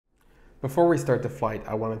Before we start the flight,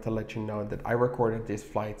 I wanted to let you know that I recorded this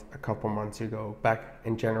flight a couple months ago, back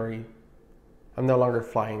in January. I'm no longer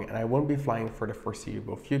flying and I won't be flying for the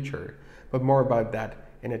foreseeable future, but more about that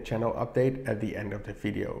in a channel update at the end of the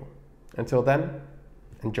video. Until then,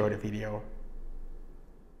 enjoy the video.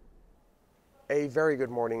 A very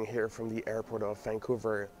good morning here from the airport of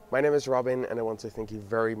Vancouver. My name is Robin and I want to thank you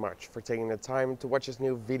very much for taking the time to watch this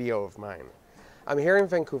new video of mine. I'm here in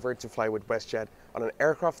Vancouver to fly with WestJet on an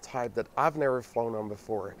aircraft type that I've never flown on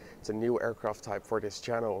before. It's a new aircraft type for this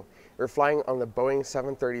channel. We're flying on the Boeing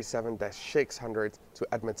 737-600 to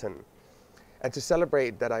Edmonton. And to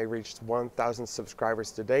celebrate that I reached 1,000 subscribers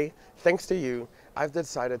today, thanks to you, I've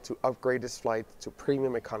decided to upgrade this flight to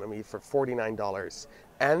Premium Economy for $49.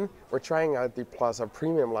 And we're trying out the Plaza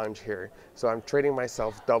Premium Lounge here, so I'm treating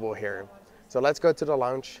myself double here. So let's go to the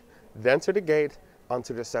lounge, then to the gate,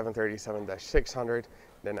 onto the 737-600,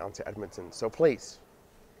 then onto Edmonton. So please,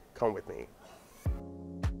 come with me.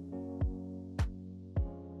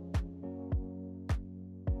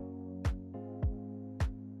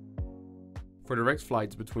 For direct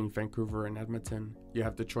flights between Vancouver and Edmonton, you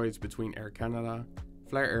have the choice between Air Canada,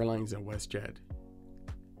 Flair Airlines and WestJet.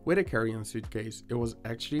 With a carry-on suitcase, it was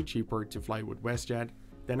actually cheaper to fly with WestJet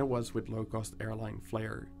than it was with low-cost airline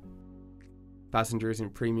Flair. Passengers in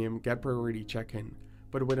Premium get priority check-in,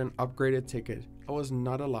 but with an upgraded ticket, I was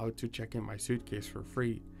not allowed to check in my suitcase for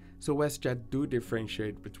free, so WestJet do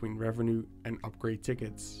differentiate between revenue and upgrade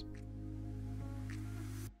tickets.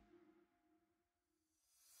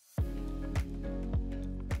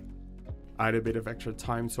 I had a bit of extra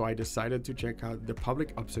time, so I decided to check out the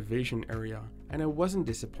public observation area, and I wasn't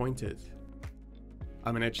disappointed.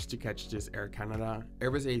 I managed to catch this Air Canada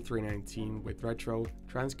Airbus A319 with retro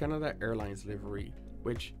Trans-Canada Airlines livery,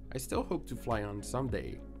 which I still hope to fly on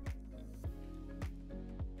someday.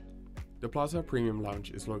 The Plaza Premium Lounge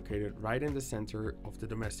is located right in the center of the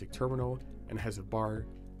domestic terminal and has a bar,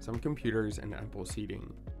 some computers and ample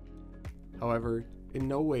seating. However, in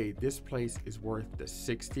no way this place is worth the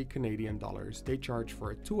 60 Canadian dollars they charge for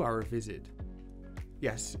a 2-hour visit.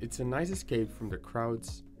 Yes, it's a nice escape from the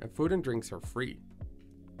crowds and food and drinks are free.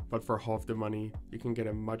 But for half the money, you can get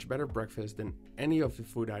a much better breakfast than any of the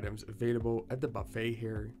food items available at the buffet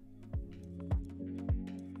here.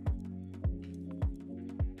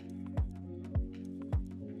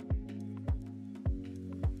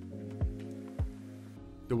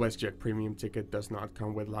 The WestJet Premium ticket does not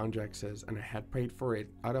come with lounge access and I had paid for it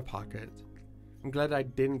out of pocket. I'm glad I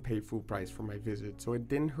didn't pay full price for my visit, so it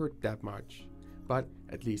didn't hurt that much. But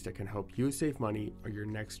at least I can help you save money on your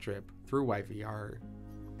next trip through YVR.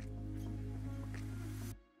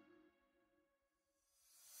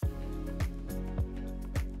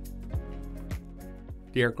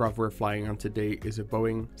 The aircraft we're flying on today is a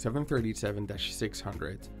Boeing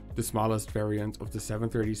 737-600, the smallest variant of the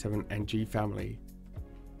 737NG family.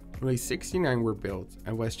 Only 69 were built,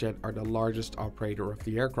 and WestJet are the largest operator of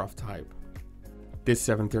the aircraft type. This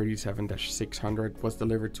 737-600 was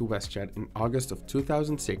delivered to WestJet in August of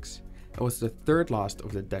 2006 and was the third last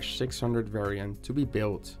of the -600 variant to be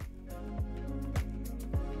built.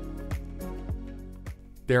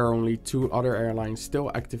 There are only 2 other airlines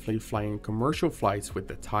still actively flying commercial flights with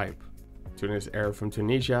the type: Tunis Air from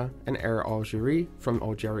Tunisia and Air Algérie from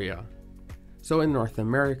Algeria. So in North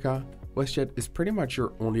America, WestJet is pretty much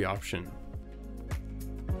your only option.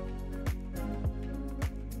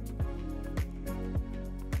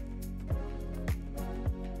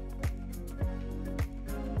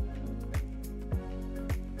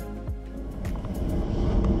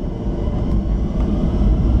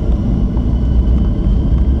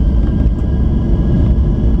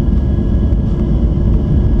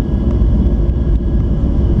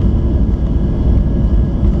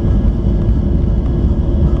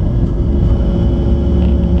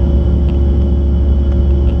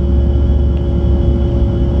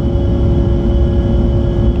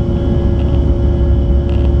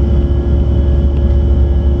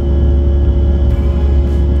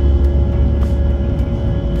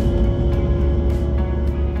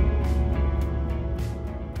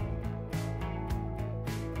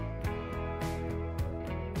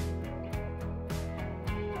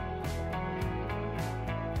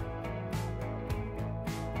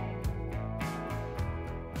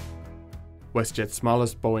 WestJet's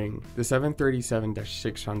smallest Boeing, the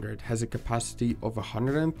 737-600, has a capacity of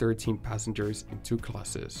 113 passengers in 2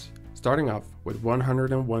 classes, starting off with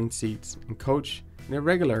 101 seats in coach and a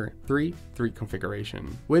regular 3-3 configuration,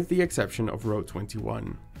 with the exception of row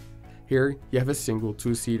 21. Here you have a single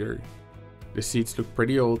 2-seater. The seats look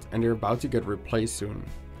pretty old and they're about to get replaced soon.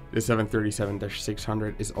 The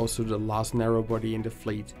 737-600 is also the last narrow body in the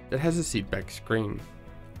fleet that has a seatback screen.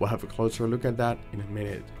 We'll have a closer look at that in a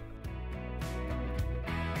minute.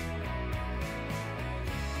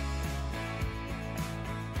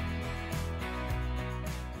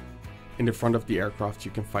 In the front of the aircraft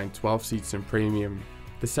you can find 12 seats in Premium.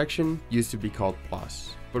 The section used to be called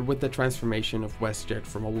Plus, but with the transformation of WestJet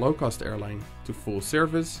from a low-cost airline to full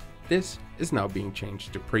service, this is now being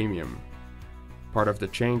changed to Premium. Part of the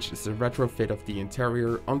change is the retrofit of the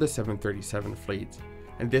interior on the 737 fleet,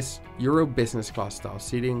 and this Euro business class style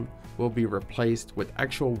seating will be replaced with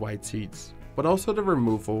actual wide seats, but also the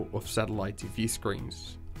removal of satellite TV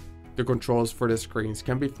screens. The controls for the screens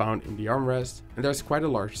can be found in the armrest, and there's quite a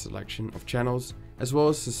large selection of channels, as well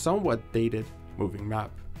as a somewhat dated moving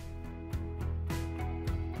map.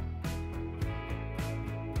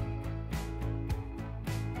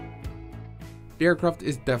 The aircraft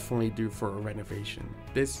is definitely due for a renovation.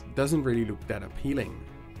 This doesn't really look that appealing.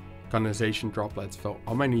 Condensation droplets fell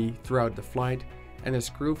on my knee throughout the flight, and a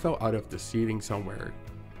screw fell out of the seating somewhere,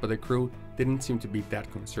 but the crew didn't seem to be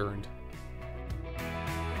that concerned.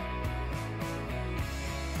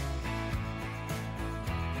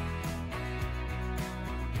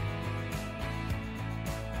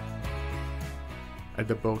 At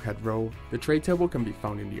the bulkhead row, the tray table can be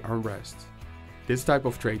found in the armrest. This type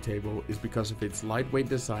of tray table is because of its lightweight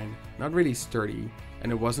design, not really sturdy,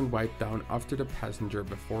 and it wasn't wiped down after the passenger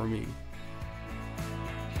before me.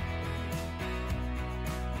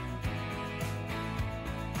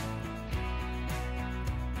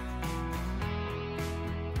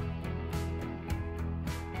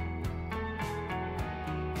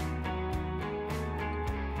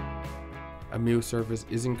 A meal service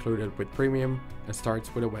is included with Premium and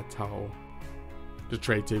starts with a wet towel. The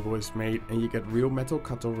tray table is made and you get real metal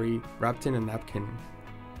cutlery wrapped in a napkin.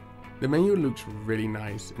 The menu looks really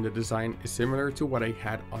nice and the design is similar to what I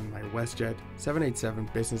had on my WestJet 787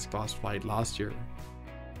 business class flight last year.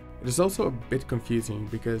 It is also a bit confusing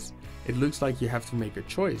because it looks like you have to make a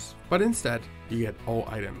choice, but instead you get all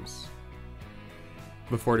items.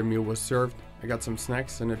 Before the meal was served, I got some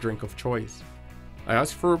snacks and a drink of choice. I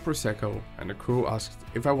asked for a Prosecco and the crew asked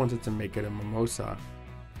if I wanted to make it a mimosa.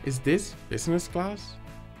 Is this business class?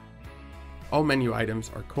 All menu items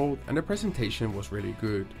are cold and the presentation was really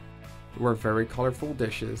good. There were very colorful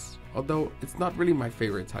dishes, although it's not really my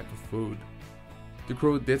favorite type of food. The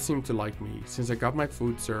crew did seem to like me since I got my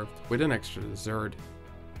food served with an extra dessert.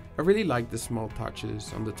 I really liked the small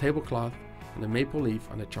touches on the tablecloth and the maple leaf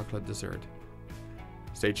on the chocolate dessert.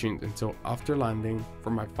 Stay tuned until after landing for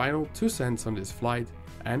my final 2 cents on this flight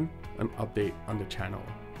and an update on the channel.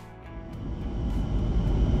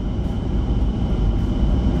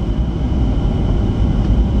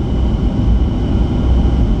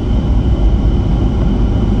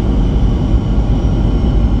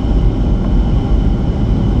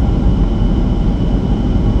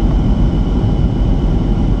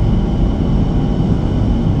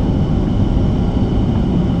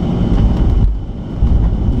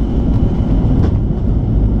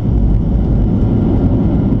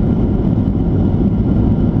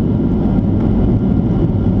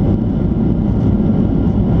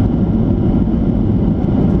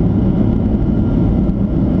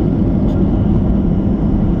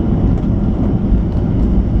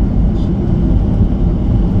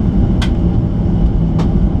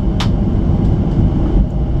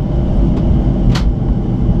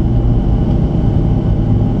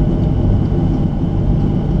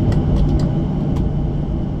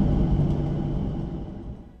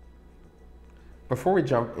 Before we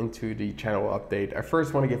jump into the channel update, I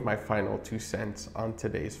first want to give my final 2 cents on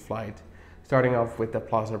today's flight. Starting off with the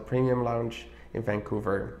Plaza Premium Lounge in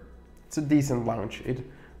Vancouver. It's a decent lounge, it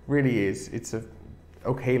really is. It's a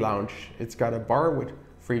okay lounge. It's got a bar with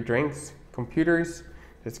free drinks, computers,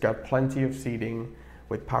 it's got plenty of seating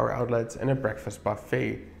with power outlets and a breakfast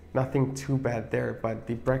buffet. Nothing too bad there, but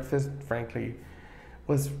the breakfast, frankly,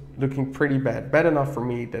 was looking pretty bad. Bad enough for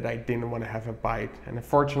me that I didn't want to have a bite. And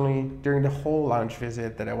unfortunately, during the whole lounge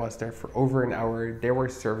visit that I was there for over an hour, they were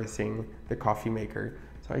servicing the coffee maker.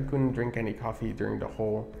 So I couldn't drink any coffee during the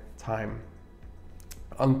whole time.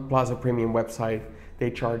 On Plaza Premium website, they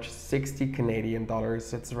charge 60 Canadian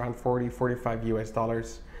dollars. That's around 45 US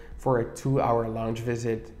dollars for a 2-hour lounge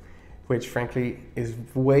visit, which frankly is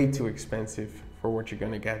way too expensive for what you're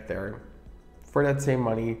gonna get there. For that same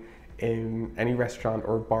money, in any restaurant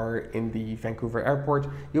or bar in the Vancouver airport,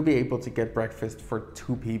 you'll be able to get breakfast for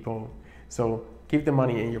 2 people. So keep the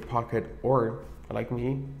money in your pocket, or like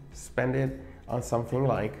me, spend it on something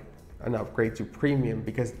like an upgrade to Premium,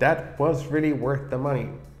 because that was really worth the money.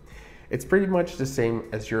 It's pretty much the same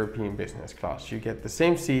as European business class. You get the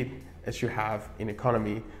same seat as you have in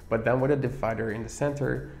economy, but then with a divider in the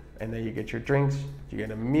center, and then you get your drinks, you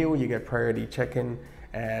get a meal, you get priority check-in,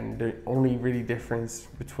 and the only really difference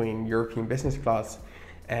between European business class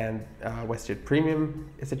and WestJet Premium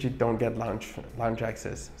is that you don't get lounge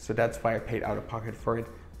access. So that's why I paid out of pocket for it,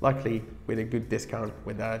 luckily with a good discount,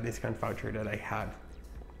 with a discount voucher that I had.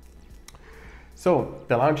 So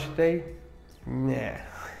the lounge today, nah.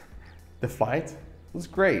 The flight was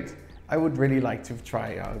great. I would really like to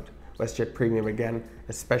try out WestJet Premium again,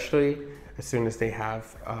 especially as soon as they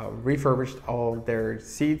have refurbished all their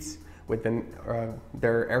seats with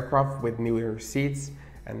their aircraft with newer seats,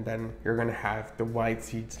 and then you're gonna have the wide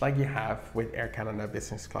seats like you have with Air Canada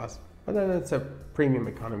business class, but then it's a premium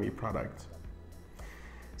economy product.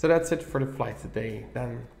 So that's it for the flight today.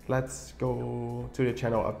 Then let's go to the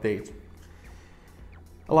channel update.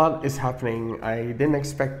 A lot is happening. I didn't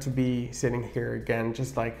expect to be sitting here again,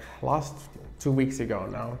 just like last 2 weeks ago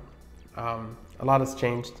now. A lot has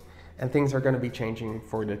changed, and things are going to be changing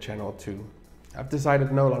for the channel too. I've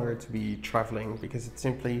decided no longer to be traveling because it's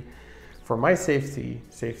simply for my safety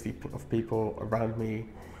of people around me.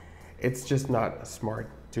 It's just not smart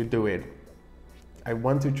to do it. I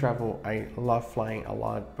want to travel, I love flying a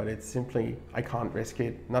lot, but it's simply, I can't risk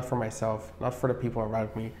it, not for myself, not for the people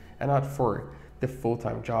around me, and not for the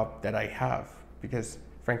full-time job that I have, because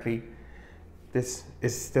frankly, this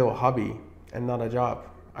is still a hobby and not a job.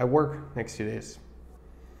 I work next to this.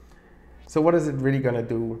 So what is it really gonna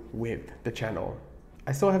do with the channel?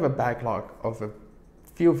 I still have a backlog of a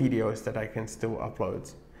few videos that I can still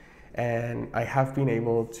upload. And I have been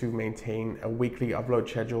able to maintain a weekly upload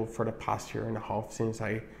schedule for the past 1.5 years since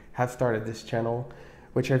I have started this channel,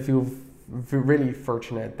 which I feel really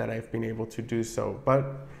fortunate that I've been able to do so.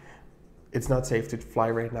 But it's not safe to fly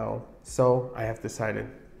right now, so I have decided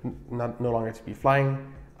no longer to be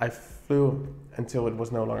flying. I flew until it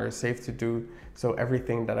was no longer safe to do, so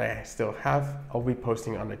everything that I still have, I'll be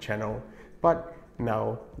posting on the channel, but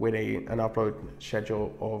now with an upload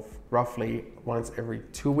schedule of roughly once every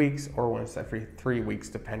 2 weeks or once every 3 weeks,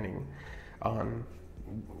 depending on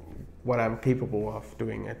what I'm capable of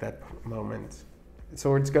doing at that moment.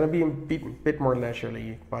 So it's gonna be a bit more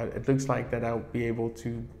leisurely, but it looks like that I'll be able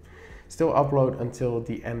to still upload until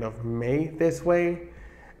the end of May this way,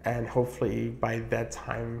 and hopefully by that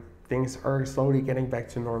time things are slowly getting back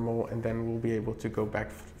to normal, and then we'll be able to go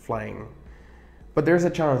back flying. But there's a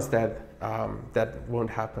chance that that won't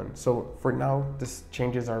happen. So for now, the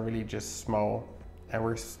changes are really just small, and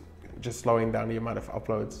we're just slowing down the amount of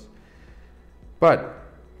uploads. But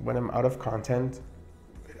when I'm out of content,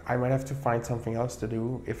 I might have to find something else to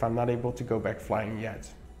do if I'm not able to go back flying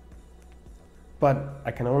yet. But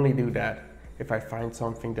I can only do that if I find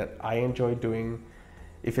something that I enjoy doing,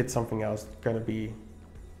 if it's something else gonna be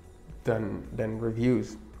done than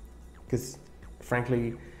reviews. Because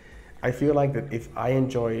frankly, I feel like that if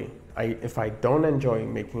I don't enjoy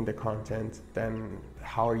making the content, then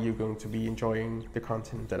how are you going to be enjoying the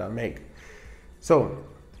content that I make? So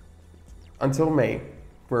until May,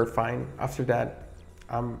 we're fine. After that,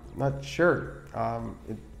 I'm not sure.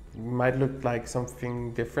 It might look like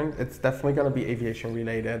something different. It's definitely going to be aviation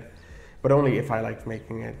related, but only if I like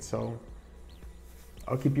making it. So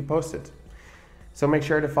I'll keep you posted. So make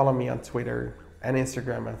sure to follow me on Twitter and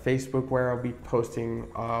Instagram and Facebook, where I'll be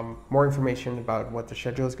posting more information about what the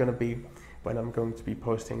schedule is going to be, when I'm going to be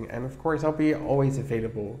posting. And of course, I'll be always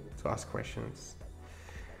available to ask questions.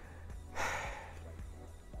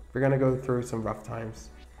 We're going to go through some rough times,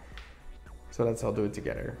 so let's all do it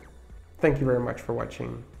together. Thank you very much for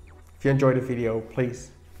watching. If you enjoyed the video, please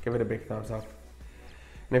give it a big thumbs up.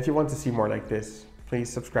 And if you want to see more like this,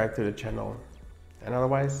 please subscribe to the channel. And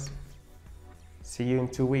otherwise, see you in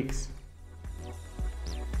 2 weeks.